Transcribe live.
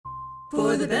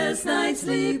For the best night's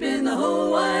sleep in the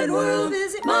whole wide world,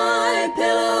 visit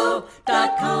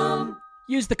MyPillow.com.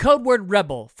 Use the code word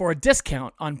REBEL for a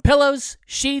discount on pillows,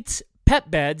 sheets, pet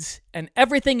beds, and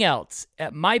everything else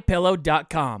at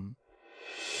MyPillow.com.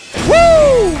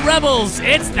 Woo! Rebels,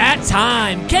 it's that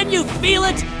time. Can you feel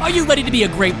it? Are you ready to be a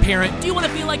great parent? Do you want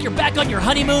to feel like you're back on your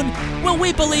honeymoon? Well,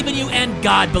 we believe in you and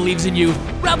God believes in you.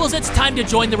 Rebels, it's time to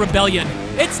join the rebellion.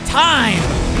 It's time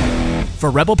for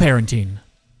Rebel Parenting.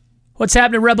 What's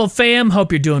happening, Rebel fam?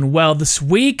 Hope you're doing well this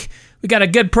week. We got a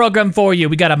good program for you.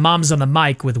 We got a Moms on the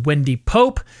Mic with Wendy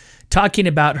Pope talking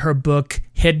about her book,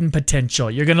 Hidden Potential.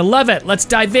 You're going to love it. Let's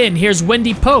dive in. Here's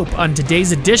Wendy Pope on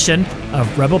today's edition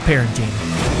of Rebel Parenting.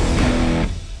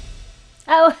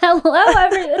 Oh, hello,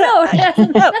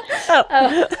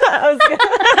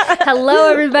 hello,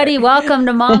 everybody. Welcome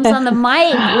to Moms on the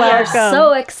Mic. We are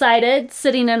so excited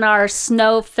sitting in our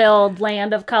snow-filled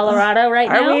land of Colorado right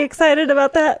now. Are we excited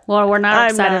about that? Well, we're not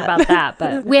excited about that,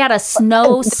 but we had a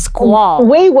snow squall.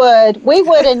 We would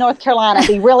in North Carolina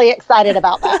be really excited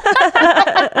about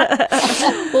that.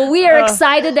 Well, we are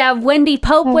excited to have Wendy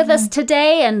Pope with us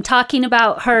today and talking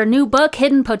about her new book,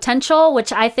 Hidden Potential,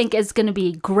 which I think is going to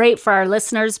be great for our listeners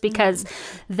because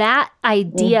that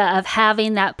idea of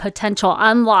having that potential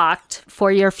unlocked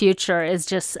for your future is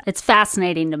just, it's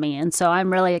fascinating to me. And so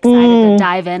I'm really excited to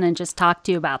dive in and just talk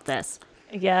to you about this.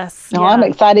 Yes. No, I'm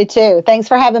excited too. Thanks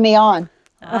for having me on.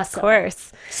 Awesome. Of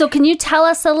course. So can you tell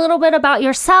us a little bit about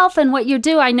yourself and what you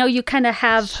do? I know you kind of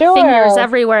have fingers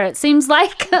everywhere, it seems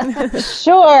like.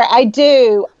 Sure, I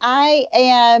do. I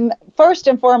am, first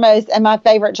and foremost, and my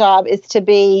favorite job is to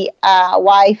be a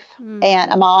wife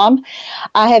and a mom.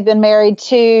 I have been married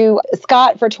to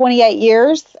Scott for 28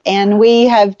 years, and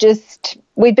we've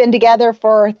been together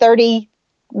for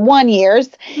 31 years.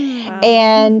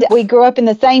 And we grew up in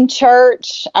the same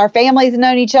church. Our families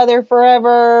known each other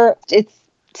forever. It's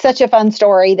such a fun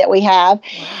story that we have.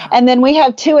 Wow. And then we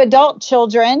have 2 adult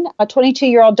children, a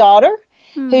 22-year-old daughter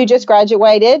who just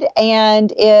graduated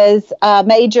and is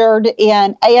majored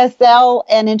in ASL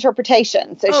and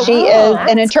interpretation. So she is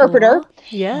an interpreter. Cool.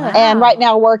 Yeah. And right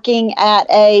now working at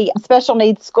a special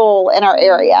needs school in our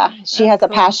area. She has a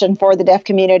passion for the deaf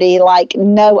community like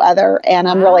no other. And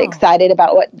I'm really excited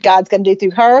about what God's going to do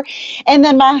through her. And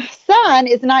then my son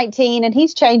is 19 and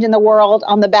he's changing the world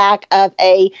on the back of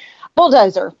a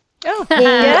bulldozer. Oh,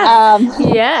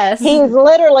 yes. He's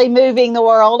literally moving the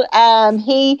world.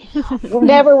 He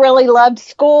never really loved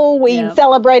school. We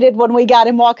celebrated when we got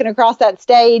him walking across that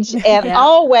stage and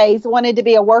always wanted to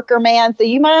be a worker man. So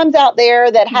you moms out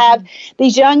there that have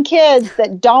these young kids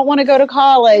that don't want to go to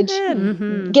college,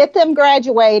 get them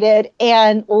graduated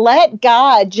and let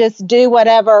God just do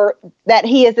whatever that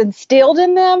he has instilled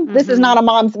in them. This is not a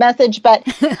mom's message, but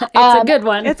it's a good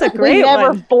one. It's a great one. We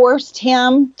never forced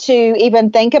him to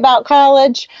even think about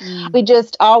college. We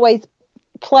just always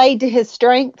played to his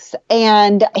strengths,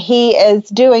 and he is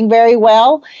doing very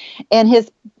well in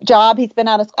his job. He's been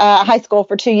out of high school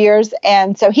for 2 years,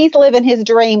 and so he's living his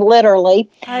dream, literally.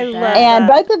 I love and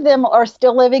that. Both of them are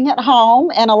still living at home,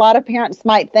 and a lot of parents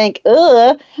might think,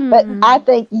 ugh, but I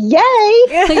think, yay!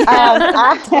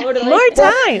 Totally. More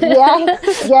time.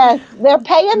 Yes, they're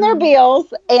paying their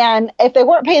bills, and if they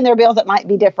weren't paying their bills, it might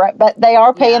be different, but they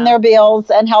are paying their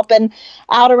bills and helping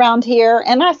out around here,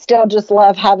 and I still just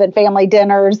love having family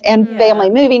dinners and family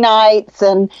movie nights,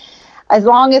 and as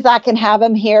long as I can have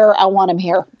them here, I want them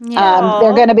here.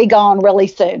 They're going to be gone really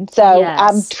soon. So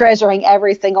I'm treasuring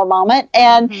every single moment.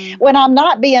 And when I'm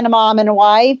not being a mom and a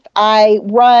wife, I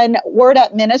run Word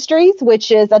Up Ministries, which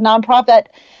is a nonprofit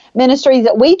ministry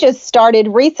that we just started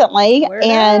recently.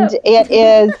 It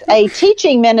is a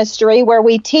teaching ministry where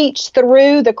we teach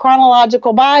through the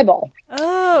chronological Bible.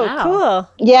 Oh, cool.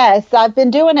 Yes, I've been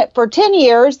doing it for 10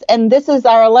 years, and this is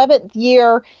our 11th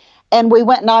year. And we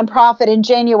went nonprofit in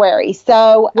January.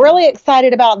 So really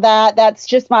excited about that. That's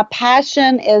just my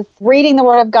passion is reading the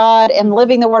Word of God and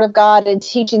living the Word of God and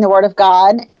teaching the Word of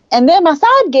God. And then my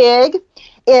side gig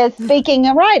is speaking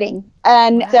and writing.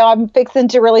 And so I'm fixing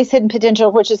to release Hidden Potential,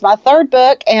 which is my 3rd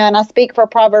book. And I speak for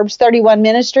Proverbs 31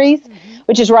 Ministries,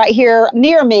 which is right here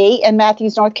near me in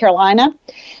Matthews, North Carolina.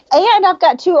 And I've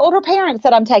got 2 older parents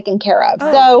that I'm taking care of.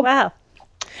 Oh, wow.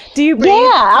 Do you breathe?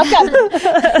 Yeah, I've got.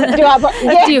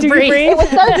 Do you breathe? It was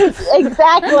so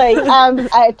exactly.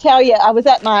 I tell you, I was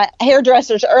at my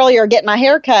hairdresser's earlier getting my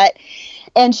hair cut,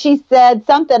 and she said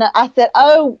something. I said,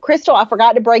 "Oh, Crystal, I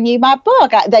forgot to bring you my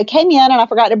book. They came in, and I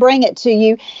forgot to bring it to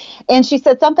you." And she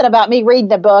said something about me reading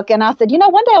the book, and I said,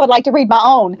 one day I would like to read my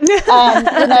own.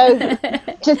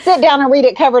 To sit down and read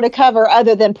it cover to cover,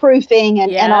 other than proofing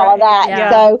and all of that.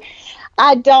 Yeah. So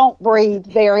I don't breathe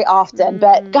very often,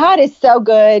 but God is so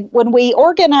good when we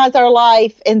organize our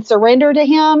life and surrender to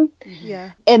Him.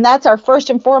 Yeah. And that's our first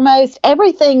and foremost.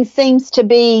 Everything seems to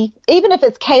be, even if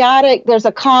it's chaotic, there's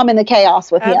a calm in the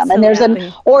chaos with Him, and there's an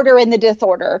Absolutely. order in the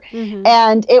disorder,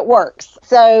 and it works.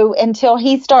 So until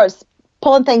He starts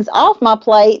pulling things off my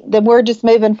plate, then we're just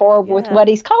moving forward with what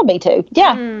He's called me to.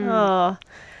 Yeah. Oh,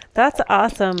 that's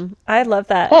awesome. I love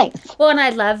that. Thanks. Well, and I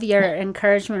love your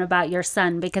encouragement about your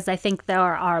son, because I think there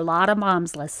are a lot of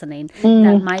moms listening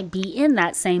that might be in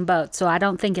that same boat. So I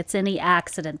don't think it's any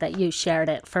accident that you shared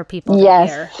it for people to Yes.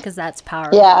 hear, because that's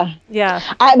powerful. Yeah. Yeah.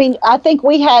 I mean, I think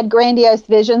we had grandiose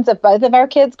visions of both of our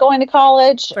kids going to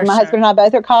college. For My sure. husband and I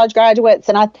both are college graduates,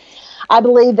 and I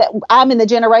believe that I'm in the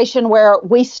generation where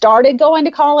we started going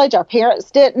to college. Our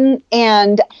parents didn't,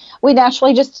 and we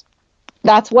naturally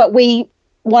that's what we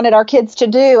wanted our kids to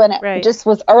do. And it Right. just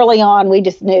was early on. We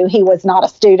just knew he was not a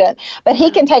student, but he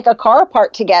can take a car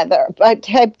apart take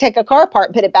a car apart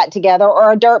and put it back together,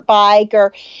 or a dirt bike,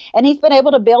 and he's been able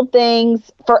to build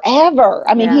things forever.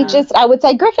 I mean, I would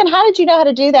say, Griffin, how did you know how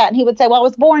to do that? And he would say, well, I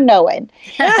was born knowing.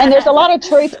 And there's a lot of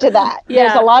truth to that. Yeah.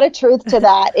 There's a lot of truth to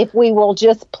that if we will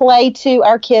just play to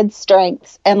our kids'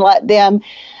 strengths and let them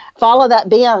follow that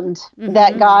bend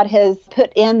that God has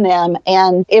put in them.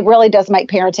 And it really does make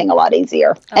parenting a lot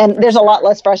easier. And there's a lot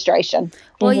less frustration.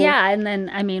 Well, yeah. And then,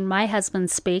 I mean, my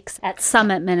husband speaks at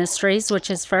Summit Ministries,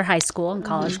 which is for high school and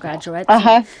college graduates.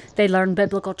 And they learn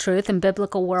biblical truth and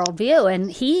biblical worldview.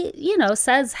 And he,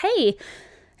 says, hey,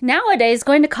 nowadays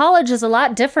going to college is a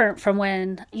lot different from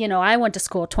when, I went to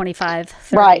school 25,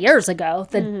 30 years ago.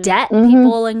 The debt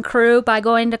people accrue by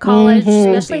going to college,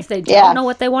 especially if they don't know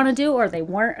what they want to do, or they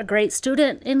weren't a great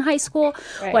student in high school,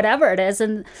 whatever it is.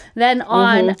 And then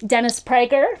on Dennis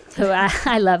Prager, who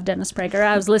I love Dennis Prager.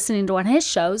 I was listening to one of his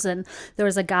shows, and there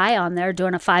was a guy on there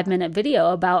doing a 5-minute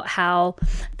video about how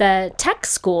the tech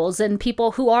schools and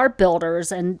people who are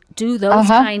builders and do those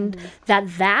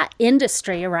that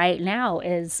industry right now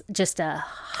is just a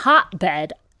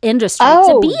hotbed industry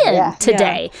to be in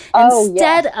today.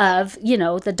 Instead of,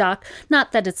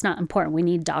 not that it's not important. We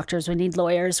need doctors, we need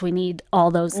lawyers, we need all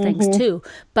those things too,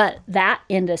 but that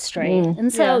industry.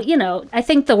 And so, I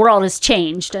think the world has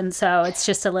changed, and so it's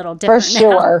just a little different For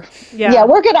sure. Yeah. Yeah,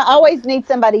 we're going to always need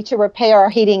somebody to repair our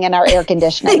heating and our air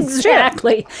conditioning.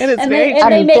 Exactly. And it's and very they,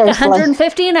 and they make seriously.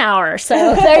 $150 an hour. So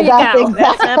there you That's go.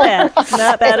 That's not bad.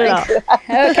 Not bad at all.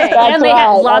 Okay. And they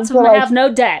have right. lots of them have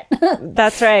no debt.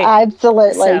 That's right.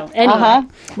 Absolutely. So anyway,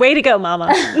 Way to go,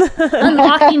 Mama.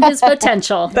 unlocking his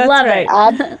potential. That's Love right.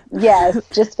 it. Yes,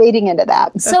 just feeding into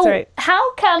that. So right.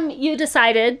 how come you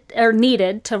decided or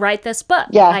needed to write this book?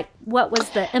 Yeah. Like, what was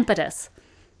the impetus?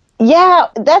 Yeah,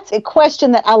 that's a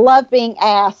question that I love being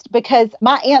asked, because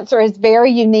my answer is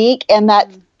very unique, and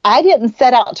that I didn't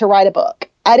set out to write a book.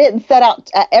 I didn't set out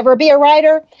to ever be a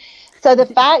writer. So the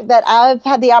fact that I've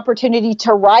had the opportunity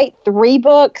to write 3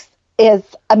 books is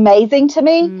amazing to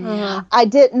me. I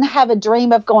didn't have a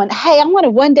dream of going, hey, I want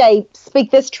to one day speak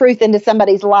this truth into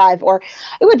somebody's life, or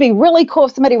it would be really cool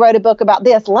if somebody wrote a book about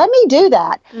this. Let me do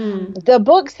that. The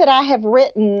books that I have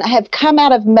written have come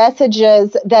out of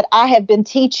messages that I have been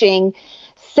teaching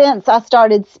since I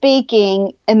started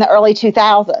speaking in the early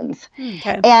 2000s.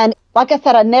 Okay. And like I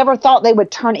said, I never thought they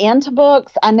would turn into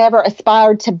books. I never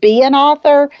aspired to be an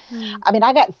author. I mean,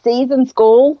 I got C's in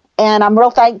school, and I'm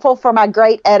real thankful for my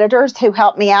great editors who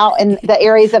helped me out in the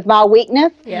areas of my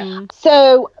weakness. Yeah.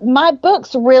 So my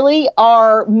books really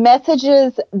are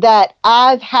messages that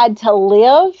I've had to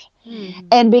live.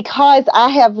 And because I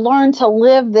have learned to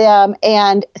live them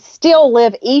and still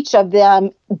live each of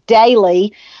them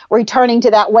daily, returning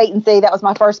to that wait and see, that was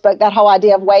my first book, that whole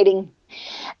idea of waiting.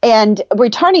 And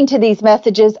returning to these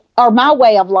messages are my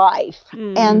way of life.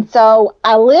 And so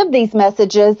I live these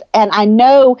messages, and I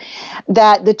know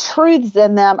that the truths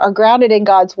in them are grounded in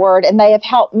God's word, and they have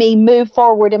helped me move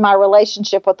forward in my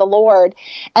relationship with the Lord.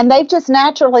 And they've just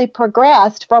naturally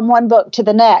progressed from one book to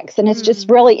the next. And it's just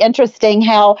really interesting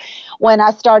how when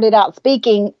I started out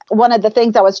speaking, one of the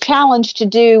things I was challenged to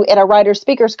do at a writer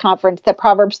speakers conference that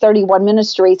Proverbs 31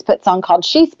 Ministries puts on called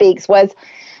She Speaks was,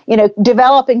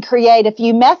 develop and create a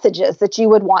few messages that you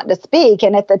would want to speak.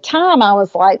 And at the time I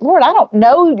was like, Lord, I don't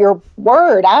know your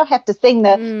word. I have to sing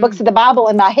the books of the Bible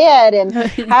in my head. And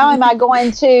how am I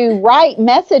going to write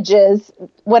messages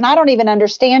when I don't even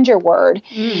understand your word?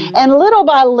 And little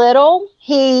by little,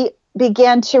 he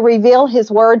began to reveal his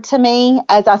word to me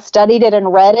as I studied it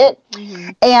and read it.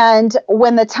 And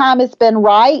when the time has been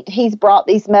right, he's brought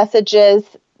these messages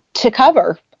to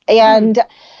cover. And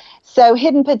So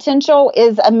hidden potential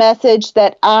is a message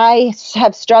that I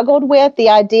have struggled with, the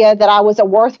idea that I was a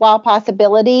worthwhile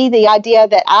possibility, the idea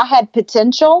that I had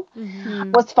potential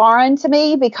was foreign to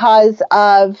me because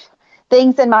of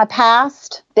things in my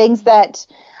past, things that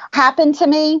happened to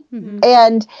me,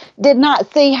 and did not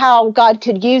see how God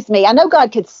could use me. I know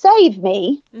God could save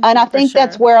me, and I think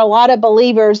that's where a lot of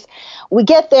believers, we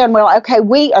get there and we're like, okay,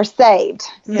 we are saved,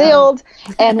 sealed,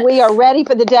 and we are ready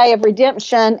for the day of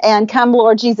redemption, and come,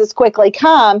 Lord Jesus, quickly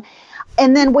come.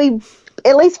 And then we,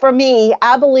 at least for me,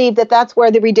 I believe that that's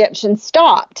where the redemption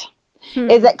stopped,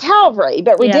 is at Calvary.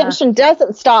 But redemption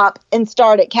doesn't stop and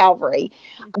start at Calvary.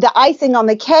 The icing on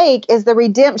the cake is the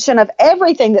redemption of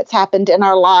everything that's happened in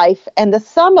our life, and the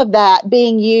sum of that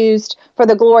being used for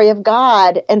the glory of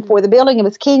God and for the building of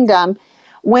his kingdom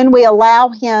when we allow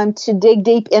him to dig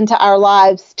deep into our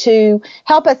lives to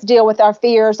help us deal with our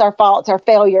fears, our faults, our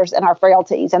failures, and our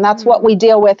frailties. And that's what we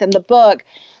deal with in the book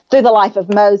through the life of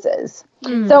Moses.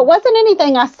 So it wasn't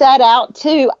anything I set out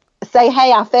to say,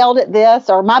 hey, I failed at this,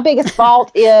 or my biggest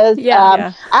fault is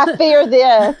I fear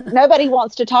this. Nobody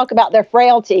wants to talk about their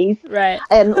frailties. Right.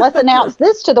 And let's announce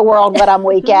this to the world what I'm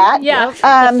weak at.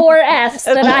 The 4 F's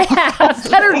that I have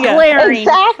that are glaring.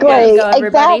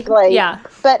 Exactly. Yeah.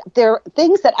 But there are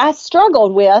things that I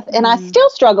struggled with, and I still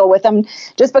struggle with them.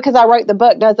 Just because I wrote the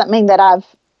book doesn't mean that I've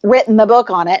written the book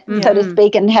on it, so to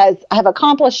speak, and have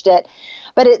accomplished it.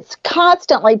 But it's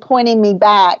constantly pointing me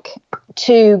back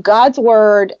to God's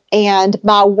word and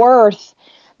my worth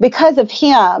because of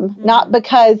him, not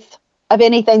because of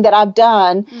anything that I've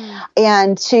done,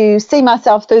 and to see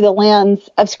myself through the lens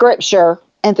of Scripture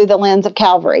and through the lens of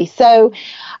Calvary. So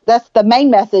that's the main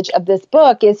message of this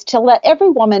book, is to let every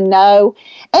woman know,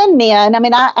 and men, I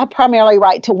mean, I primarily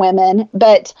write to women,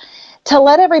 but to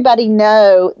let everybody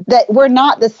know that we're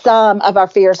not the sum of our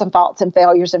fears and faults and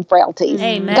failures and frailties.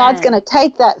 Amen. God's going to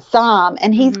take that sum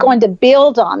and he's going to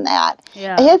build on that.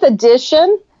 Yeah. His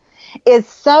addition is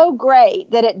so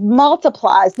great that it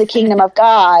multiplies the kingdom of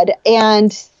God.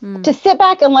 And to sit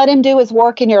back and let him do his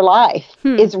work in your life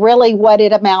is really what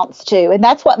it amounts to. And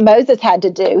that's what Moses had to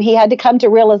do. He had to come to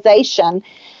realization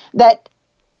that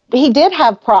he did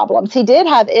have problems. He did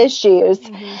have issues.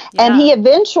 And he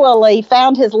eventually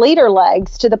found his leader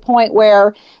legs to the point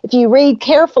where if you read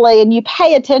carefully and you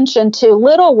pay attention to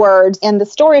little words in the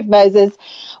story of Moses,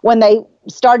 when they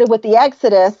started with the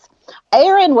Exodus,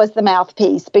 Aaron was the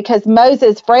mouthpiece because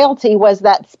Moses' frailty was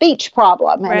that speech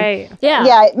problem. And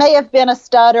yeah, it may have been a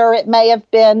stutter. It may have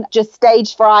been just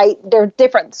stage fright. There are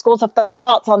different schools of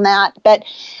thoughts on that. But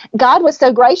God was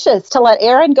so gracious to let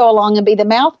Aaron go along and be the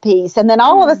mouthpiece. And then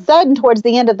all of a sudden, towards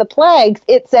the end of the plagues,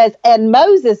 it says, and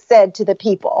Moses said to the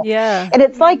people. Yeah. And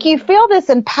it's like you feel this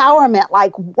empowerment,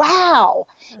 like, wow.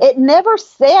 It never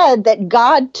said that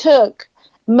God took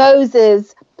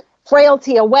Moses'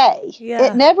 frailty away.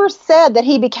 It never said that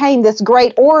he became this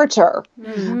great orator,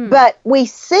 but we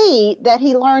see that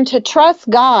he learned to trust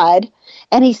God,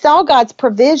 and he saw God's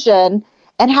provision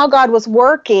and how God was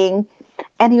working,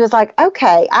 and he was like,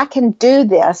 okay, I can do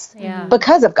this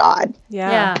because of God.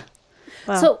 Wow.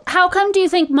 So how come do you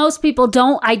think most people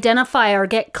don't identify or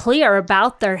get clear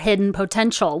about their hidden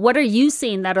potential? What are you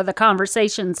seeing that are the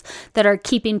conversations that are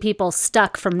keeping people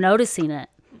stuck from noticing it?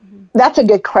 That's a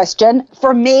good question.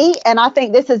 For me, and I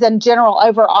think this is in general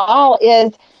overall,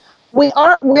 is we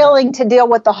aren't willing to deal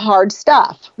with the hard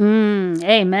stuff.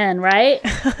 Amen, right?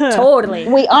 Totally.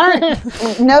 We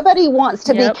aren't. Nobody wants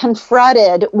to be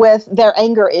confronted with their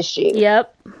anger issue.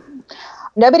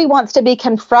 Nobody wants to be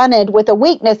confronted with a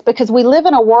weakness because we live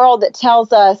in a world that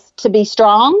tells us to be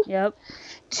strong,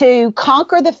 to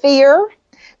conquer the fear.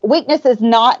 Weakness is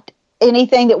not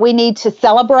anything that we need to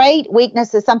celebrate.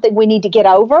 Weakness is something we need to get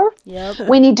over.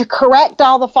 We need to correct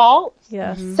all the faults.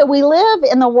 So we live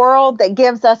in the world that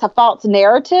gives us a false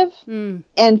narrative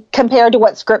and compared to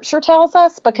what Scripture tells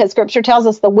us, because Scripture tells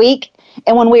us the weak,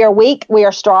 and when we are weak, we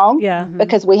are strong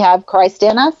because we have Christ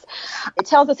in us. It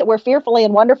tells us that we're fearfully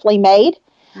and wonderfully made.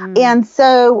 And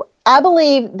so I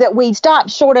believe that we stop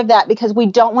short of that because we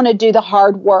don't want to do the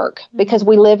hard work, because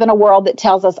we live in a world that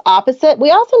tells us opposite.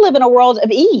 We also live in a world of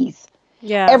ease.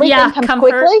 Everything comes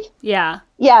quickly.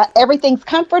 Everything's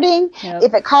comforting.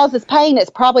 If it causes pain,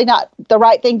 it's probably not the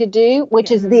right thing to do,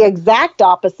 which is the exact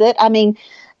opposite. I mean,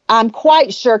 I'm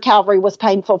quite sure Calvary was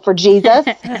painful for Jesus.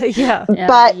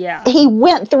 But he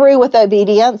went through with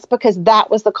obedience because that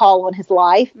was the call on his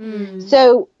life.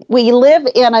 So we live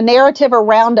in a narrative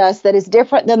around us that is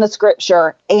different than the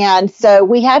Scripture. And so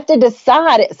we have to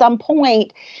decide at some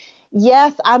point,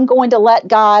 yes, I'm going to let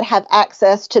God have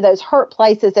access to those hurt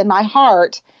places in my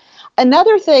heart.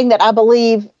 another thing that I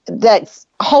believe that's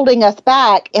holding us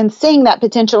back and seeing that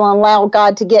potential and allow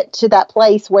God to get to that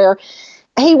place where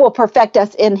he will perfect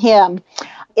us in him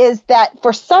is that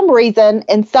for some reason,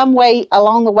 in some way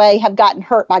along the way, have gotten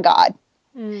hurt by God.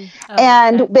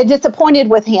 And been disappointed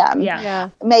with him. Yeah.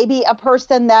 Maybe a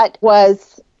person that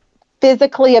was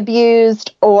physically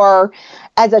abused or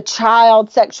as a child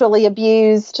sexually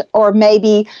abused, or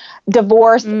maybe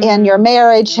divorce in your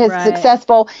marriage is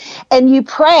successful, and you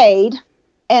prayed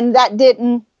and that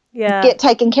didn't get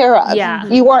taken care of. Yeah.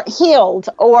 You weren't healed,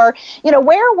 or,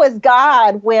 where was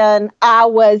God when I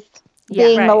was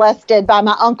being molested by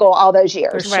my uncle all those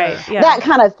years? Right. Yeah. That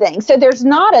kind of thing. So there's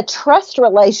not a trust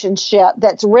relationship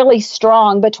that's really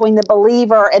strong between the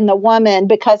believer and the woman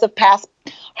because of past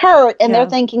hurt. And they're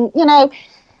thinking,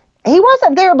 he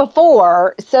wasn't there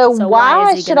before, so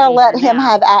why should I let him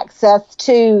have access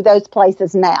to those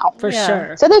places now? For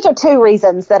sure. So those are two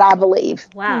reasons that I believe.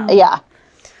 Wow. Yeah.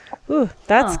 Ooh,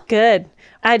 that's good.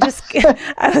 I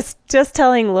was just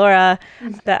telling Laura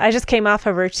that I just came off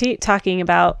a retreat talking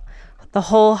about the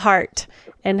whole heart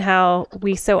and how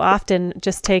we so often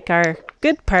just take our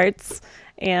good parts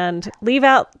and leave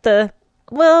out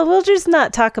we'll just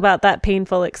not talk about that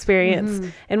painful experience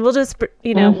and we'll just,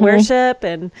 worship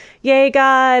and yay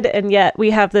God. And yet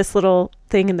we have this little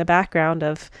thing in the background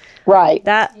of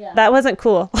that wasn't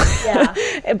cool. Yeah.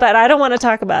 But I don't want to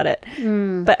talk about it.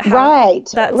 But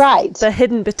the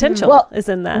hidden potential is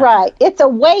in that. Right. It's a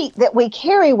weight that we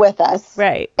carry with us.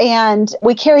 Right. And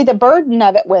we carry the burden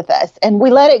of it with us, and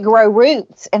we let it grow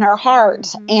roots in our heart.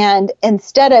 And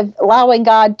instead of allowing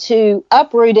God to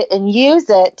uproot it and use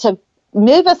it to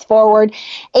move us forward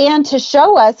and to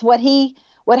show us what he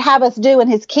would have us do in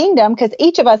his kingdom, because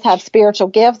each of us have spiritual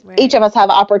gifts. Right. Each of us have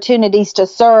opportunities to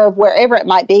serve wherever it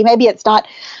might be. Maybe it's not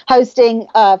hosting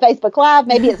Facebook Live.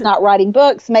 Maybe it's not writing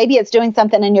books. Maybe it's doing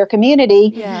something in your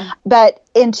community. Yeah. But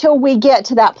until we get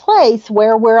to that place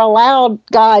where we're allowed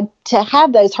God to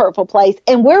have those hurtful places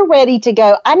and we're ready to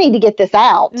go, I need to get this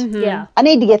out. Yeah. I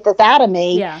need to get this out of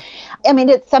me. Yeah. I mean,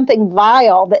 it's something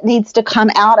vile that needs to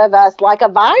come out of us, like a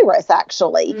virus,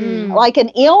 actually, like an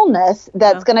illness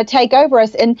that's going to take over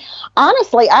us. And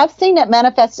honestly, I've seen it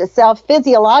manifest itself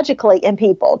physiologically in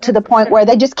people to the point where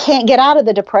they just can't get out of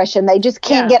the depression. They just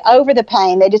can't get over the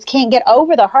pain. They just can't get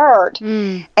over the hurt.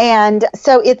 And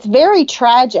so it's very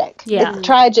tragic. Yeah. It's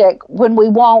tragic when we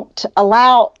won't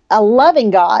allow a loving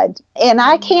God. And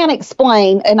I can't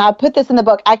explain, and I put this in the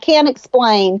book, I can't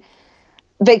explain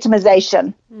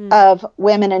victimization of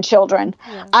women and children.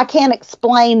 Yeah. I can't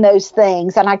explain those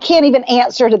things, and I can't even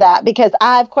answer to that because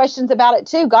I have questions about it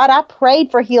too. God, I prayed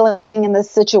for healing in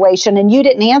this situation and you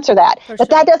didn't answer that.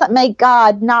 But that doesn't make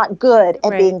God not good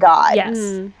at being God.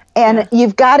 Yes. And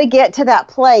you've got to get to that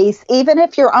place, even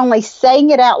if you're only saying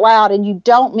it out loud and you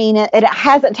don't mean it and it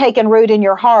hasn't taken root in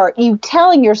your heart, you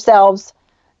telling yourselves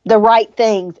the right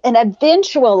things. And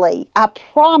eventually, I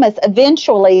promise,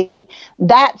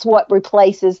 that's what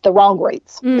replaces the wrong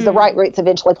roots. Because the right roots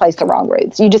eventually place the wrong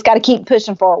roots. You just got to keep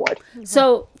pushing forward.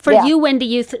 So for you,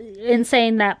 Wendy, in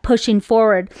saying that pushing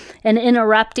forward and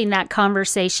interrupting that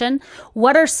conversation,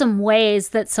 what are some ways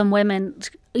that some women,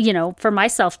 for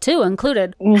myself too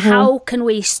included, how can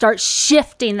we start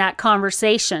shifting that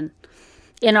conversation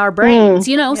in our brains?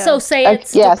 So say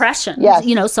it's depression.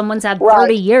 Yes. Someone's had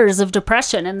 30 years of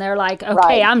depression and they're like,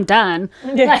 okay, I'm done.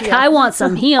 I want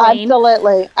some healing.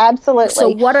 Absolutely. So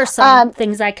what are some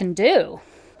things I can do?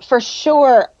 For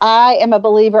sure, I am a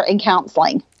believer in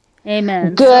counseling.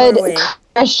 Amen. Good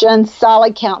Christian,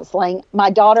 solid counseling. My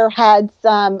daughter had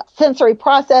some sensory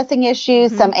processing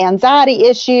issues, some anxiety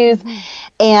issues,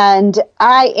 and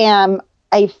I am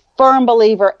a firm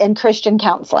believer in Christian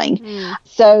counseling.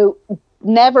 So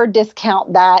never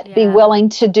discount that. Yeah. Be willing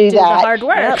to do that. The hard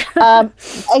work.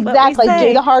 Exactly.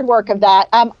 Do the hard work of that.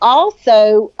 I'm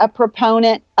also a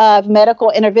proponent of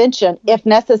medical intervention if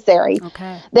necessary.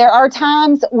 Okay. There are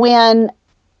times when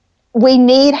we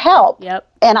need help. Yep.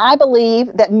 And I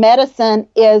believe that medicine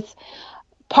is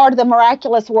part of the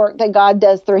miraculous work that God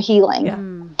does through healing. Yeah.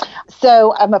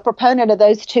 So I'm a proponent of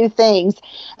those two things.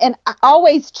 And I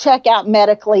always check out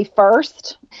medically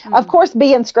first. Of course,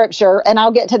 be in scripture, and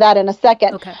I'll get to that in a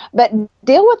second. Okay. But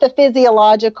deal with the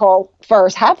physiological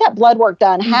first. Have that blood work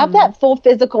done. Have that full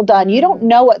physical done. You don't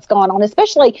know what's going on,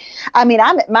 especially, I'm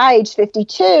at my age,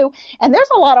 52, and there's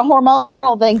a lot of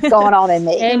hormonal things going on in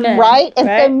me. Amen. Right? And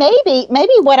so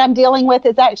maybe what I'm dealing with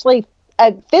is actually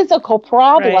a physical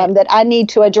problem that I need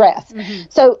to address.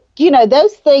 So,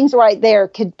 those things right there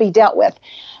could be dealt with.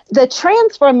 The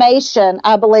transformation,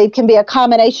 I believe, can be a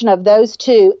combination of those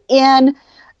two in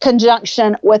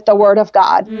conjunction with the Word of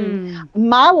God.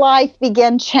 My life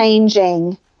began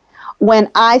changing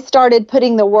when I started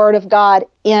putting the Word of God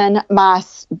in my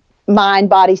mind,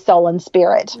 body, soul, and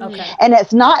spirit. Okay. And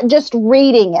it's not just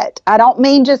reading it. I don't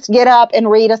mean just get up and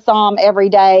read a psalm every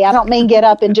day. I don't mean get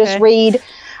up and just read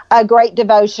a great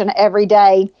devotion every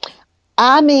day.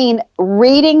 I mean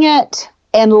reading it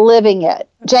and living it.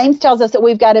 James tells us that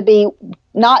we've got to be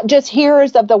not just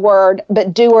hearers of the word,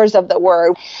 but doers of the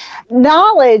word.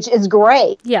 Knowledge is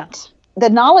great. Yeah. The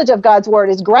knowledge of God's word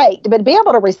is great, but to be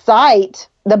able to recite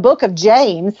the book of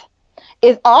James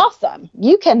is awesome.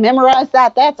 You can memorize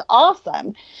that. That's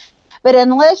awesome. But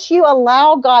unless you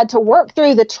allow God to work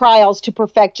through the trials to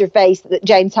perfect your faith that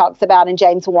James talks about in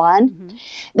James 1,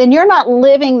 then you're not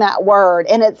living that word,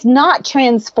 and it's not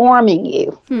transforming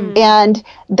you. And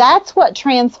that's what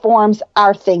transforms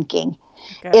our thinking,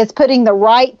 is putting the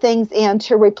right things in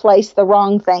to replace the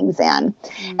wrong things in.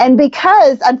 And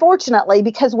unfortunately,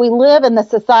 because we live in the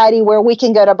society where we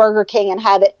can go to Burger King and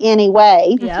have it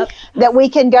anyway, that we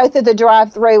can go through the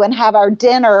drive-thru and have our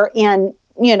dinner in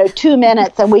 2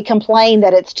 minutes, and we complain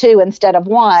that it's 2 instead of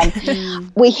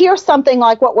 1. We hear something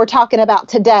like what we're talking about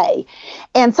today,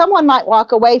 and someone might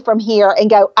walk away from here and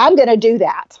go, I'm going to do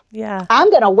that. Yeah. I'm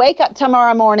going to wake up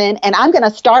tomorrow morning and I'm going to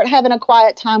start having a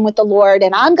quiet time with the Lord,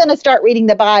 and I'm going to start reading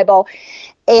the Bible.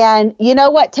 And you know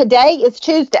what? Today is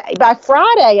Tuesday. By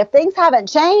Friday, if things haven't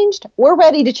changed, we're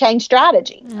ready to change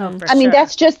strategy. I mean,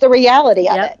 that's just the reality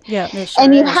of it.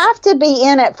 And you have to be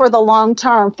in it for the long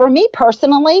term. For me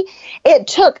personally, it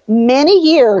took many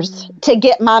years to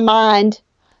get my mind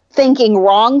thinking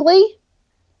wrongly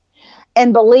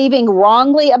and believing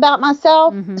wrongly about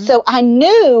myself. So I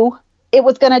knew it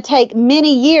was going to take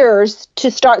many years to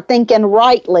start thinking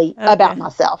rightly about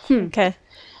myself. Okay.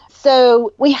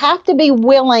 So we have to be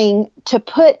willing to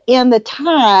put in the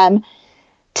time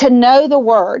to know the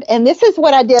word. And this is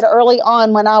what I did early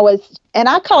on when and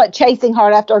I call it chasing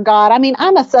hard after God. I mean,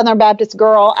 I'm a Southern Baptist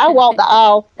girl. I walked the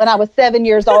aisle when I was 7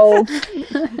 years old.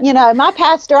 My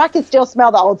pastor, I can still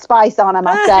smell the Old Spice on him,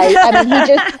 I say. I mean,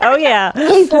 he just, Oh, yeah.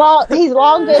 he's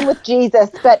long been with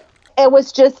Jesus, but it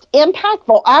was just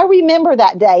impactful. I remember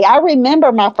that day. I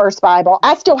remember my first Bible.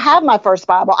 I still have my first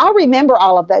Bible. I remember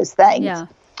all of those things. Yeah.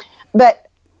 But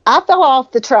I fell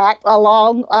off the track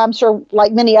along, I'm sure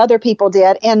like many other people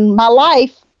did, and my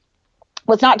life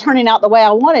was not turning out the way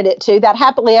I wanted it to. That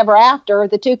happily ever after,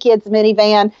 the 2 kids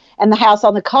minivan and the house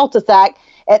on the cul-de-sac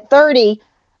at 30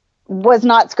 was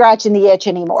not scratching the itch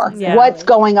anymore. Yeah. What's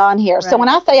going on here? So when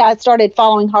I say I started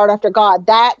following hard after God,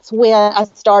 that's when I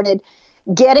started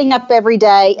getting up every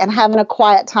day and having a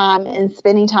quiet time and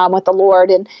spending time with the Lord.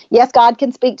 And yes, God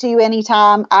can speak to you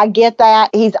anytime. I get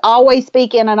that. He's always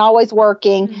speaking and always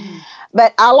working.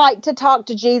 But I like to talk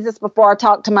to Jesus before I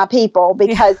talk to my people,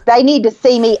 because they need to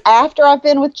see me after I've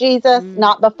been with Jesus,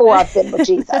 not before I've been with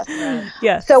Jesus.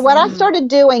 Yes. So what I started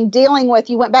dealing with,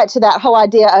 you went back to that whole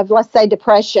idea of, let's say,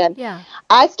 depression. Yeah.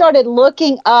 I started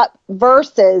looking up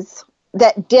verses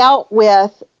that dealt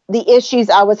with the issues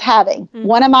I was having.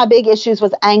 One of my big issues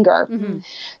was anger.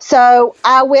 So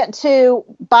I went to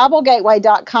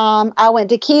BibleGateway.com. I went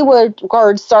to keyword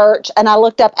search and I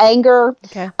looked up anger.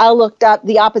 Okay. I looked up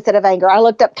the opposite of anger. I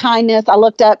looked up kindness. I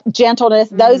looked up gentleness,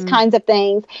 those kinds of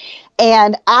things.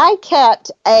 And I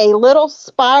kept a little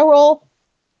spiral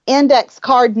index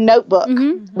card notebook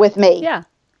with me. Yeah.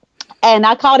 And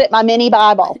I called it my mini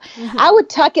Bible. I would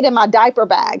tuck it in my diaper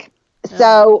bag.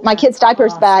 So my kid's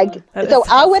diapers bag. So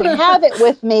I would have it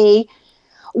with me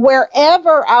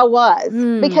wherever I was,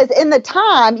 because in the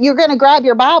time you're going to grab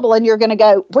your Bible and you're going to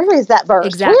go, where is that verse?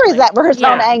 Exactly. Where is that verse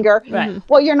on anger? Right.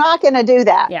 Well, you're not going to do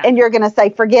that. Yeah. And you're going to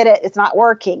say, forget it. It's not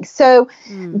working. So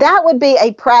that would be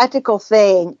a practical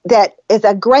thing that is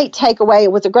a great takeaway.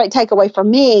 It was a great takeaway for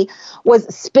me, was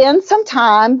spend some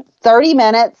time, 30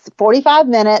 minutes, 45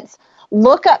 minutes,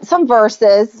 look up some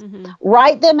verses,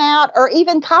 write them out, or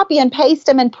even copy and paste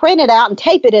them and print it out and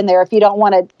tape it in there if you don't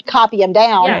want to copy them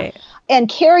down. Yeah. And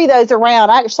carry those around.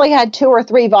 I actually had 2 or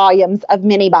 3 volumes of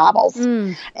mini Bibles,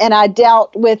 and I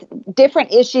dealt with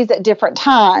different issues at different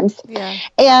times. Yeah.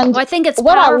 And Well, I think it's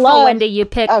what I powerful, love- Wendy, you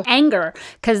pick anger,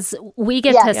 because we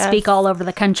get to speak all over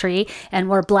the country, and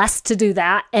we're blessed to do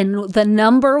that. And the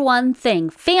number one thing,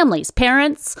 families,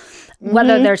 parents,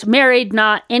 whether they're married,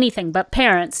 not anything, but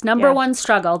parents, number one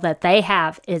struggle that they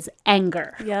have is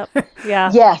anger. Yep.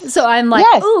 Yeah. Yes. So I'm like,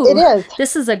 Yes, ooh, it is.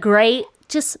 this is a great,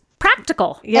 just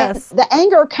practical. Yes. And the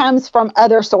anger comes from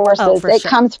other sources. Oh, for It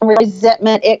sure. comes from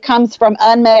resentment. It comes from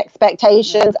unmet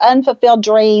expectations, unfulfilled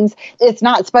dreams. It's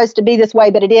not supposed to be this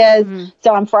way, but it is.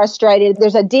 So I'm frustrated.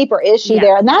 There's a deeper issue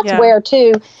there. And that's where,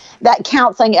 too, that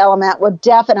counseling element would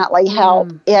definitely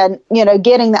help in,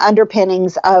 getting the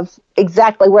underpinnings of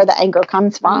exactly where the anger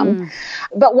comes from.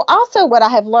 But also what I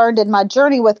have learned in my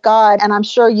journey with God, and I'm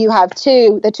sure you have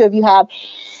too, the two of you have,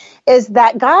 is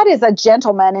that God is a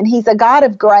gentleman and he's a God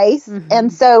of grace.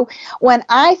 And so when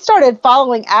I started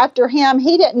following after him,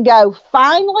 he didn't go,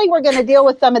 finally, we're going to deal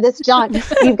with some of this junk.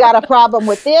 You've got a problem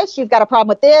with this. You've got a problem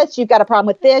with this. You've got a problem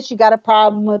with this. You've got a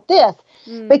problem with this.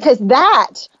 Because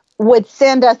that would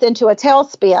send us into a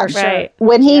tailspin Right.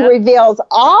 when he reveals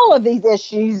all of these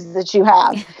issues that you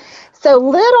have. So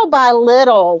little by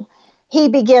little, he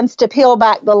begins to peel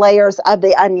back the layers of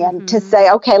the onion to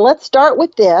say, okay, let's start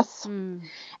with this.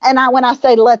 And when I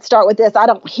say let's start with this, I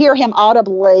don't hear him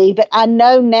audibly, but I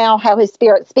know now how his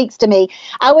spirit speaks to me.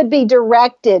 I would be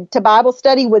directed to Bible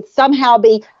study would somehow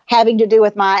be having to do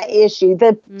with my issue.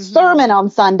 The sermon on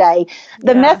Sunday,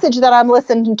 the message that I'm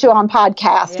listening to on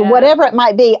podcast, whatever it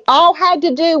might be, all had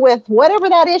to do with whatever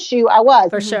that issue I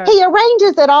was. For sure. He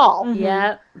arranges it all.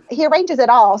 Yeah. He arranges it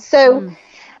all. So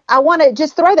I want to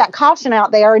just throw that caution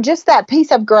out there. And just that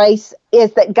piece of grace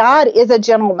is that God is a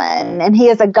gentleman and he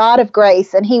is a God of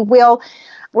grace, and he will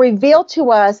reveal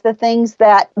to us the things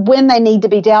that when they need to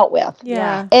be dealt with.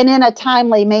 Yeah. And in a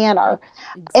timely manner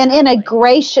and in a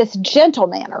gracious, gentle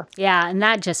manner. Yeah. And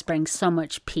that just brings so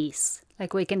much peace.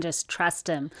 Like we can just trust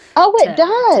him. Oh, it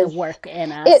does. To work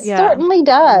in us. It certainly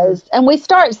does. And we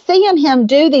start seeing him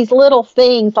do these little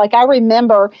things. Like I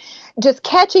remember just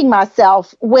catching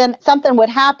myself when something would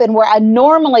happen where I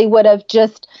normally would have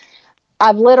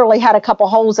I've literally had a couple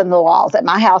holes in the walls at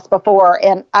my house before,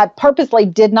 and I purposely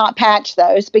did not patch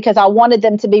those because I wanted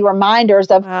them to be reminders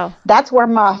of that's where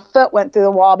my foot went through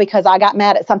the wall because I got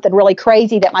mad at something really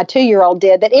crazy that my 2-year-old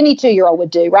did that any 2-year-old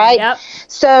would do, right? Yep.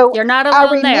 So You're not I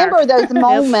alone there. remember those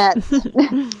moments.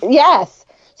 Yes.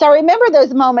 So I remember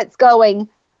those moments going,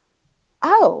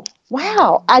 oh,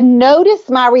 wow, I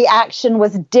noticed my reaction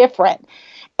was different.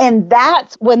 And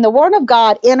that's when the Word of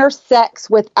God intersects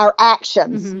with our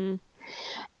actions.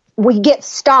 We get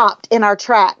stopped in our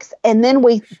tracks. And then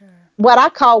what I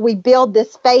call, we build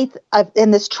this faith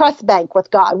in this trust bank with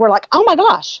God. We're like, oh my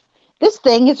gosh, this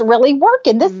thing is really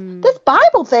working. This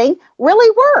Bible thing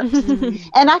really works.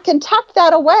 And I can tuck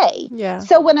that away. Yeah.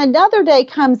 So when another day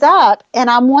comes up and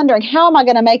I'm wondering, how am I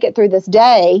going to make it through this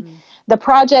day? The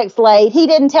project's late. He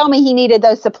didn't tell me he needed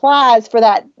those supplies for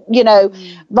that,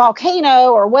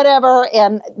 volcano or whatever.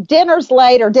 And dinner's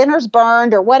late or dinner's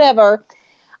burned or whatever.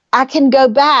 I can go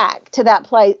back to that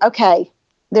place. Okay,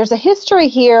 there's a history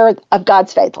here of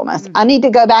God's faithfulness. I need to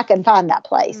go back and find that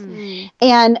place.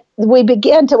 And we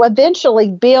begin to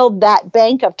eventually build that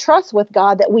bank of trust with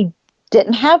God that we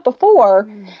didn't have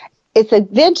before. It's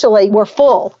eventually we're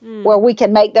full where we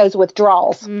can make those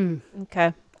withdrawals.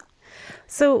 Okay.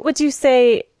 So would you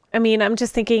say, I'm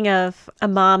just thinking of a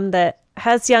mom that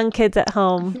has young kids at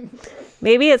home.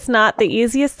 Maybe it's not the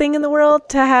easiest thing in the world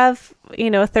to have, a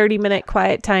 30-minute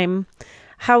quiet time.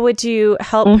 How would you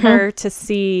help her to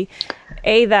see,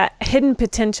 that hidden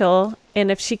potential? And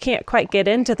if she can't quite get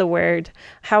into the Word,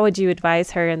 how would you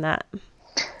advise her in that?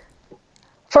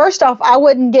 First off, I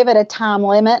wouldn't give it a time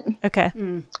limit. Okay.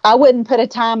 I wouldn't put a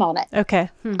time on it. Okay.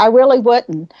 I really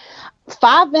wouldn't.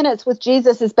 5 minutes with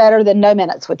Jesus is better than no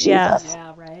minutes with Jesus.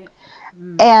 Yeah, right.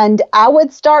 And I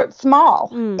would start small.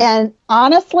 And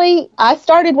honestly, I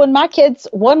started when my kids,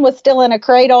 one was still in a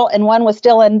cradle and one was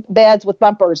still in beds with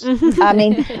bumpers.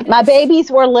 My babies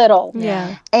were little.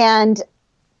 Yeah. And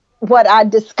what I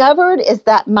discovered is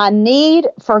that my need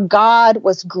for God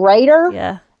was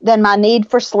greater than my need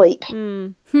for sleep.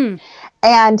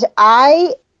 And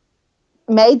I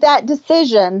made that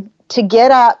decision to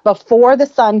get up before the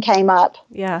sun came up.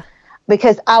 Yeah.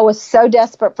 Because I was so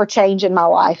desperate for change in my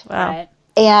life. Wow. Right.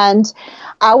 And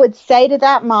I would say to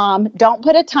that mom, don't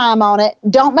put a time on it.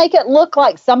 Don't make it look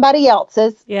like somebody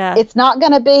else's. Yeah. It's not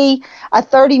going to be a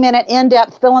 30-minute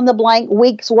in-depth fill-in-the-blank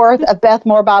week's worth of Beth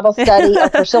Moore Bible study or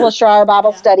Priscilla Schreier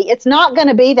Bible study. It's not going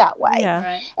to be that way. Yeah.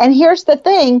 Right. And here's the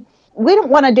thing. We don't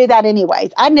want to do that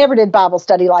anyways. I never did Bible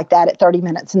study like that at 30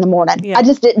 minutes in the morning. Yeah. I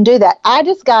just didn't do that. I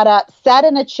just got up, sat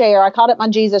in a chair. I called it my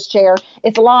Jesus chair.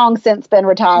 It's long since been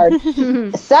retired.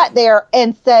 Sat there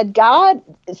and said, God,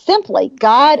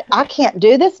 I can't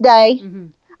do this day.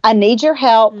 I need your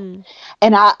help. And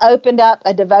I opened up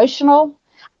a devotional.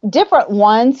 different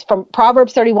ones. From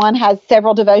Proverbs 31 has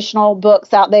several devotional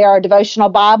books out there, a devotional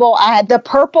Bible. I had the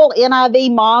purple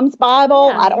NIV Mom's Bible.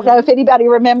 Yeah. I don't know if anybody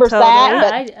remembers Totally.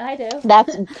 that, but I do.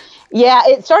 that's, yeah,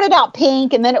 it started out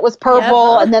pink and then it was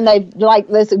purple and then they like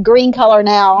this green color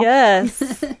now. Yes.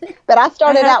 But I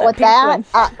started I had out with that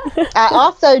that. I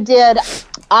also did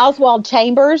Oswald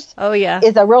Chambers. Oh, yeah.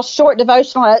 Is a real short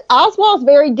devotional. Oswald's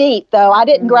very deep, though. I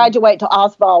didn't graduate to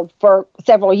Oswald for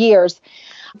several years.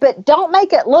 But don't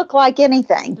make it look like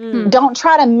anything. Don't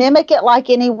try to mimic it like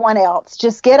anyone else.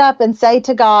 Just get up and say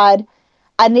to God,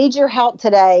 I need your help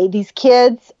today. These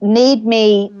kids need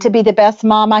me to be the best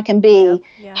mom I can be.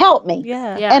 Yeah. Help me.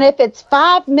 Yeah. Yeah. And if it's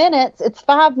 5 minutes, it's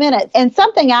 5 minutes. And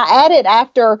something I added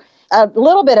after a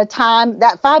little bit of time,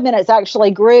 that 5 minutes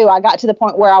actually grew. I got to the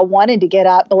point where I wanted to get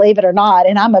up, believe it or not.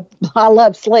 And I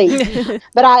love sleep,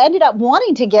 but I ended up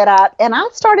wanting to get up and I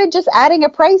started just adding a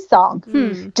praise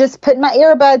song, just putting my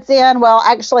earbuds in. Well,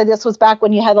 actually this was back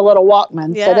when you had the little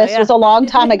Walkman. Yeah, So this was a long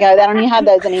time ago. They don't even have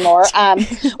those anymore.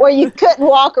 Where you couldn't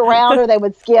walk around or they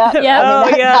would skip. Yeah. I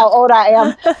mean, that's how old I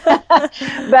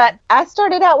am. But I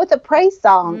started out with a praise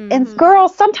song and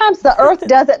girls, sometimes the earth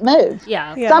doesn't move.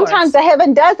 Yeah. Yeah. Sometimes the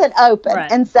heaven doesn't open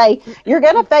Right. and say, you're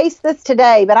going to face this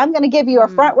today, but I'm going to give you a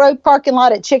front row parking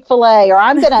lot at Chick-fil-A, or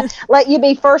I'm going to let you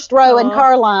be first row in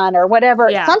Carline or whatever.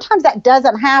 Yeah. Sometimes that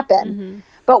doesn't happen.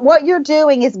 But what you're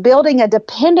doing is building a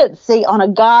dependency on a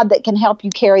God that can help you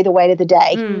carry the weight of the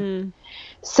day.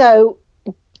 So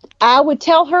I would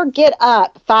tell her, get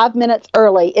up 5 minutes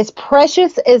early. As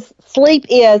precious as sleep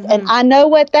is, and I know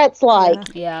what that's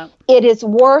like, Yeah. it is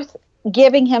worth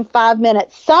giving him 5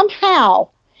 minutes. Somehow,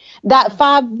 that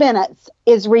 5 minutes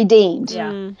is redeemed.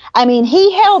 Yeah. I mean,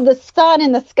 he held the sun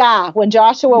in the sky when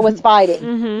Joshua was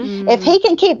fighting. If he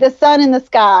can keep the sun in the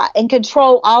sky and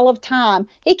control all of time,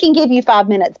 he can give you 5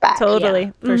 minutes back. Totally.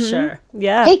 Yeah, for sure.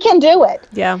 Yeah. He can do it.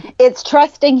 Yeah. It's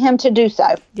trusting him to do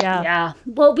so. Yeah. Yeah.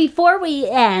 Well, before we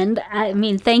end, I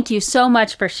mean, thank you so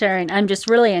much for sharing. I'm just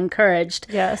really encouraged.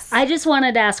 Yes. I just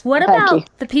wanted to ask, what Thank about you.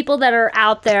 the people that are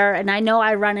out there? And I know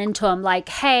I run into them like,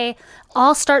 hey,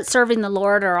 I'll start serving the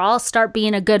Lord or I'll start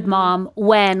being a good mom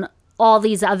when all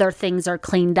these other things are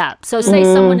cleaned up. So say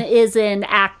someone is in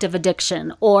active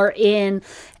addiction or in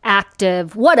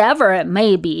active, whatever it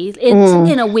may be, it's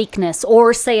in a weakness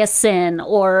or say a sin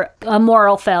or a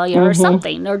moral failure or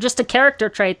something, or just a character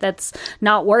trait that's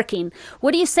not working.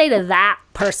 What do you say to that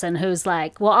person who's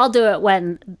like, well, I'll do it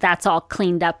when that's all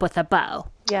cleaned up with a bow?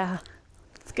 Yeah.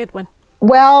 It's a good one.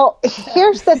 Well,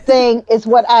 here's the thing is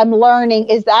what I'm learning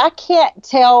is I can't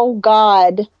tell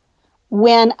God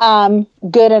when I'm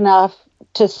good enough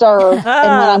to serve and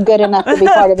when I'm good enough to be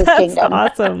part of his kingdom.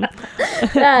 Awesome.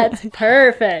 That's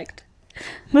perfect.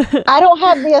 I don't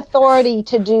have the authority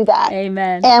to do that.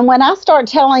 Amen. And when I start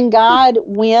telling God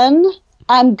when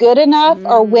I'm good enough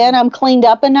or when I'm cleaned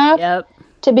up enough Yep.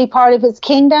 to be part of his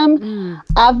kingdom,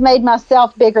 I've made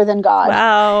myself bigger than God.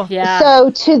 Wow. Yeah. So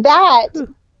to that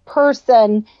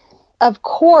person, of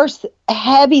course,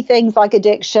 heavy things like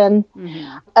addiction,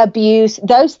 abuse,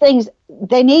 those things,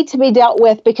 they need to be dealt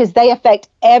with because they affect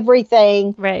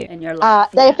everything. Right. in your life.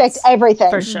 They affect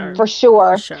everything. For sure. For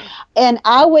sure. For sure. And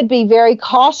I would be very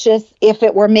cautious if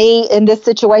it were me in this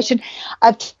situation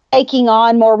of taking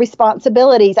on more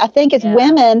responsibilities. I think as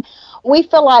women, we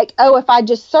feel like, oh, if I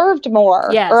just served more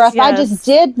Yes. or if I just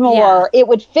did more, it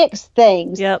would fix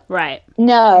things. Yep. Right.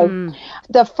 No.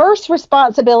 The first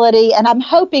responsibility, and I'm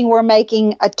hoping we're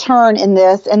making a turn in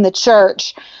this in the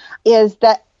church, is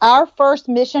that our first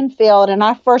mission field and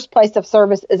our first place of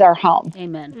service is our home.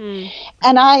 Amen.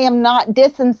 And I am not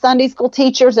dissing Sunday school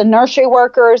teachers and nursery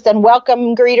workers and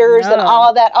welcome greeters and No. all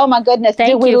of that. Oh my goodness,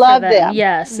 Thank do we you love for them?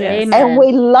 Yes. Yes. Amen. And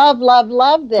we love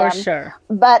them. for sure.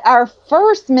 But our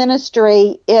first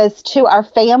ministry is to our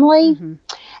family.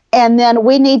 And then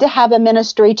we need to have a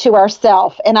ministry to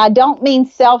ourselves. And I don't mean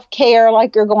self-care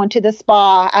like you're going to the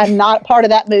spa. I'm not part of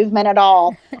that movement at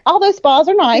all. Although spas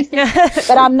are nice,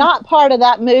 but I'm not part of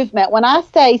that movement. When I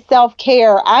say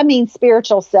self-care, I mean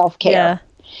spiritual self-care. Yeah.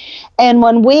 And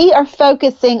when we are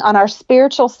focusing on our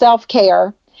spiritual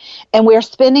self-care and we're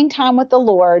spending time with the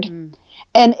Lord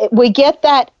and we get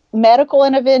that medical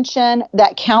intervention,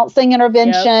 that counseling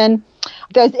intervention,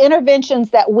 those interventions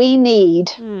that we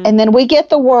need, and then we get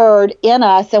the word in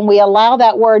us and we allow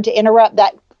that word to interrupt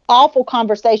that awful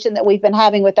conversation that we've been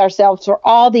having with ourselves for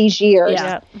all these years.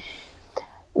 Yeah.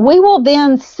 We will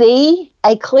then see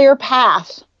a clear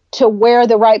path to where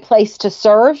the right place to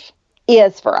serve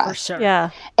is for us. For sure. Yeah.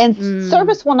 And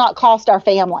service will not cost our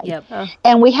family. Yep.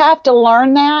 And we have to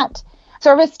learn that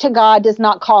service to God does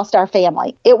not cost our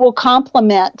family. It will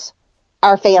complement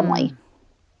our family.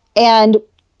 And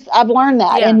I've learned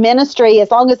that Yeah. in ministry.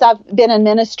 As long as I've been in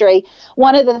ministry,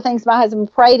 one of the things my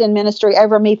husband prayed in ministry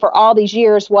over me for all these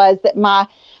years was that my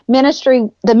ministry,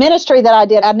 the ministry that I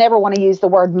did, I never want to use the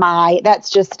word my. That's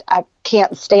just, I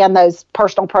can't stand those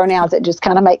personal pronouns. It just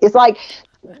kind of it's like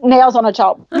nails on a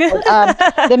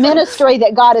chalkboard. The ministry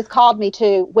that God has called me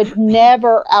to would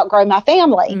never outgrow my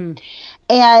family.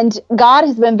 And God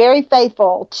has been very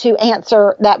faithful to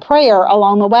answer that prayer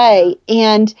along the way.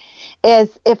 And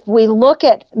if we look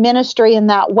at ministry in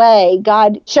that way,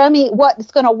 God, show me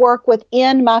what's going to work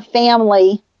within my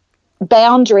family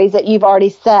boundaries that you've already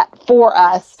set for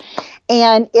us.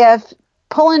 And if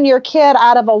pulling your kid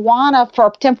out of Awana for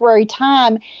a temporary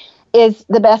time is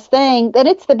the best thing, then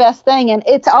it's the best thing. And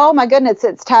it's, oh my goodness,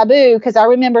 it's taboo, because I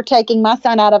remember taking my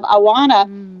son out of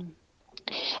Awana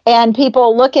and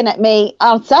people looking at me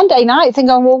on Sunday nights and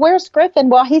going, well, where's Griffin?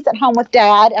 Well, he's at home with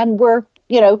Dad, and we're,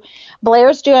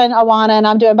 Blair's doing Awana and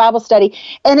I'm doing Bible study.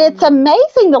 And it's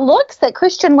amazing the looks that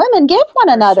Christian women give one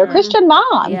another, Christian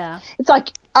moms. Yeah. It's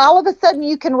like all of a sudden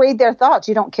you can read their thoughts.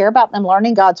 You don't care about them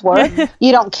learning God's word.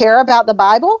 You don't care about the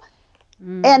Bible.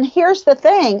 And here's the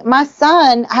thing. My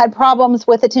son had problems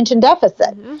with attention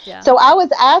deficit. Yeah. So I was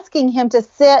asking him to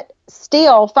sit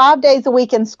still 5 days a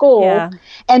week in school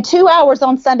and 2 hours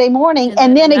on Sunday morning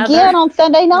and then again on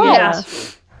Sunday night.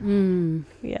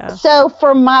 Yeah. So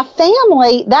for my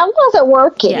family, that wasn't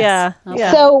working. Yeah.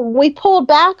 So we pulled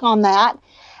back on that.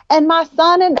 And my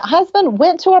son and husband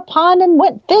went to a pond and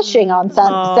went fishing on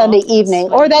Sunday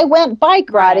evening, or they went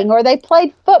bike riding, or they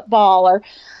played football,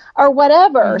 or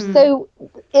whatever. So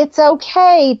it's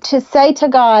okay to say to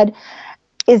God,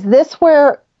 is this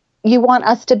where you want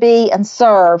us to be and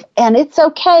serve? And it's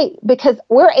okay, because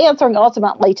we're answering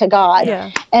ultimately to God.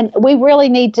 Yeah. And we really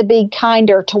need to be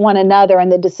kinder to one another in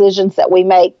the decisions that we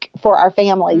make for our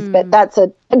families. But that's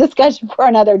a discussion for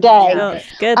another day. No,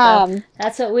 it's good though.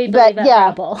 That's what we believe at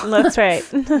Rebel. That's right.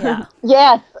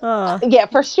 Yes. Oh. Yeah,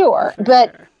 for sure.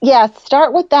 But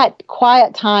start with that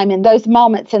quiet time in those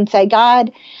moments and say,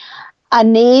 God, I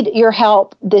need your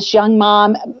help, this young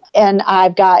mom, and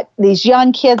I've got these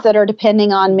young kids that are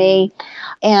depending on me.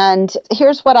 And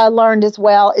here's what I learned as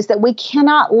well, is that we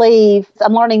cannot leave,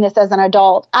 I'm learning this as an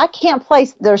adult, I can't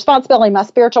place the responsibility of my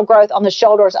spiritual growth on the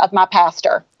shoulders of my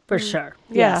pastor. For sure.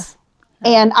 Yeah. Yes.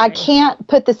 And I can't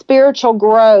put the spiritual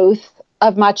growth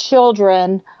of my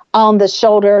children on the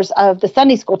shoulders of the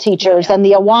Sunday school teachers and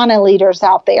the Awana leaders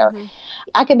out there.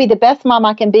 I can be the best mom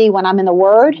I can be when I'm in the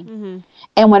Word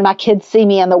and when my kids see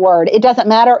me in the Word. It doesn't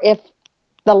matter if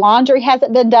the laundry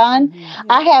hasn't been done.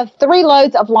 I have 3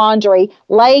 loads of laundry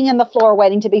laying in the floor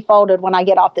waiting to be folded when I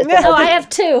get off this interview. Oh, I have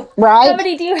 2. Right? How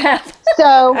many do you have?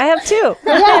 So I have 2.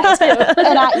 And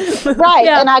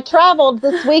I traveled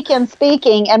this weekend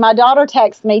speaking, and my daughter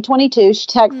texts me, 22, she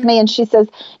texts me and she says,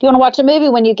 do you want to watch a movie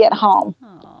when you get home?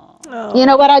 You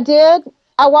know what I did?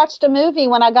 I watched a movie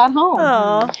when I got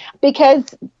home because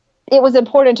it was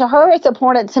important to her. It's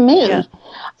important to me. Yeah.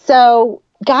 So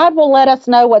God will let us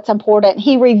know what's important.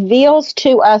 He reveals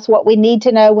to us what we need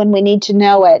to know when we need to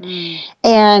know it.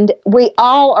 And we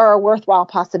all are a worthwhile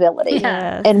possibility.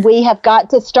 Yes. And we have got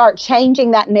to start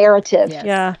changing that narrative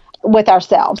with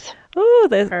ourselves. Ooh,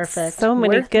 there's Perfect. so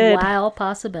many good. Worthwhile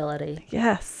possibility.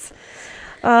 Yes.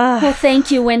 Well, thank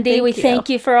you, Wendy. We thank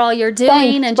you for all you're doing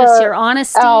Thanks and just your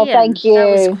honesty. Oh, thank you.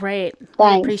 That was great. I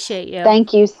Thanks. appreciate you.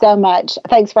 Thank you so much.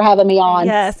 Thanks for having me on.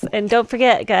 Yes. And don't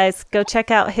forget, guys, go check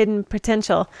out Hidden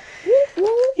Potential.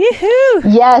 Yoo-hoo.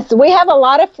 Yes, we have a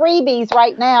lot of freebies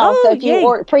right now. Oh, so if yay.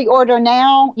 you pre-order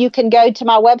now, you can go to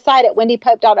my website at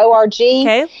wendypope.org.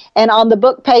 Okay. And on the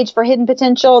book page for Hidden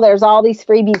Potential, there's all these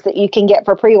freebies that you can get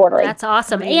for pre-ordering. That's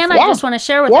awesome. And I just want to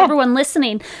share with everyone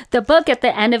listening, the book at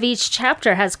the end of each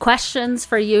chapter has questions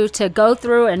for you to go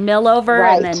through and mill over,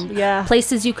 and then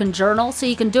places you can journal. So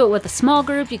you can do it with a small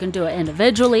group, you can do it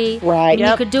individually, Right. and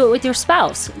you could do it with your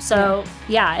spouse. So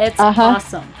it's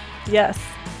awesome. Yes.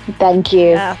 Thank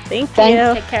you. Yeah. Thank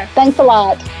you. Take care. Thanks a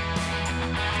lot.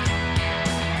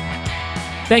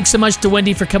 Thanks so much to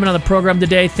Wendy for coming on the program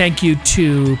today. Thank you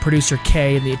to producer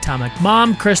Kay and the Atomic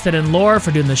Mom, Kristen and Laura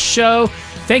for doing the show.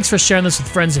 Thanks for sharing this with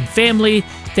friends and family.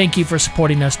 Thank you for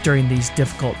supporting us during these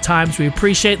difficult times. We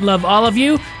appreciate and love all of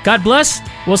you. God bless.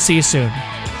 We'll see you soon.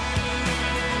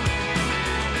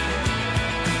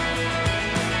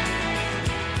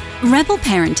 Rebel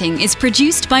Parenting is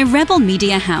produced by Rebel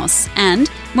Media House, and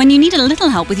when you need a little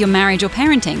help with your marriage or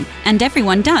parenting, and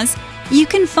everyone does, you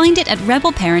can find it at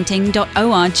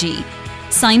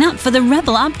rebelparenting.org. Sign up for the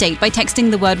Rebel update by texting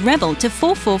the word REBEL to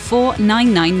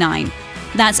 444999.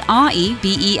 That's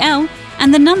REBEL,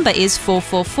 and the number is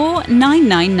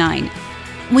 444999.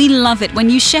 We love it when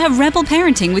you share Rebel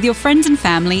Parenting with your friends and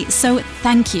family, so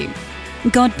thank you.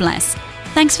 God bless.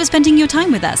 Thanks for spending your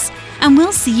time with us, and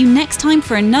we'll see you next time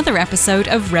for another episode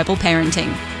of Rebel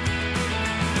Parenting.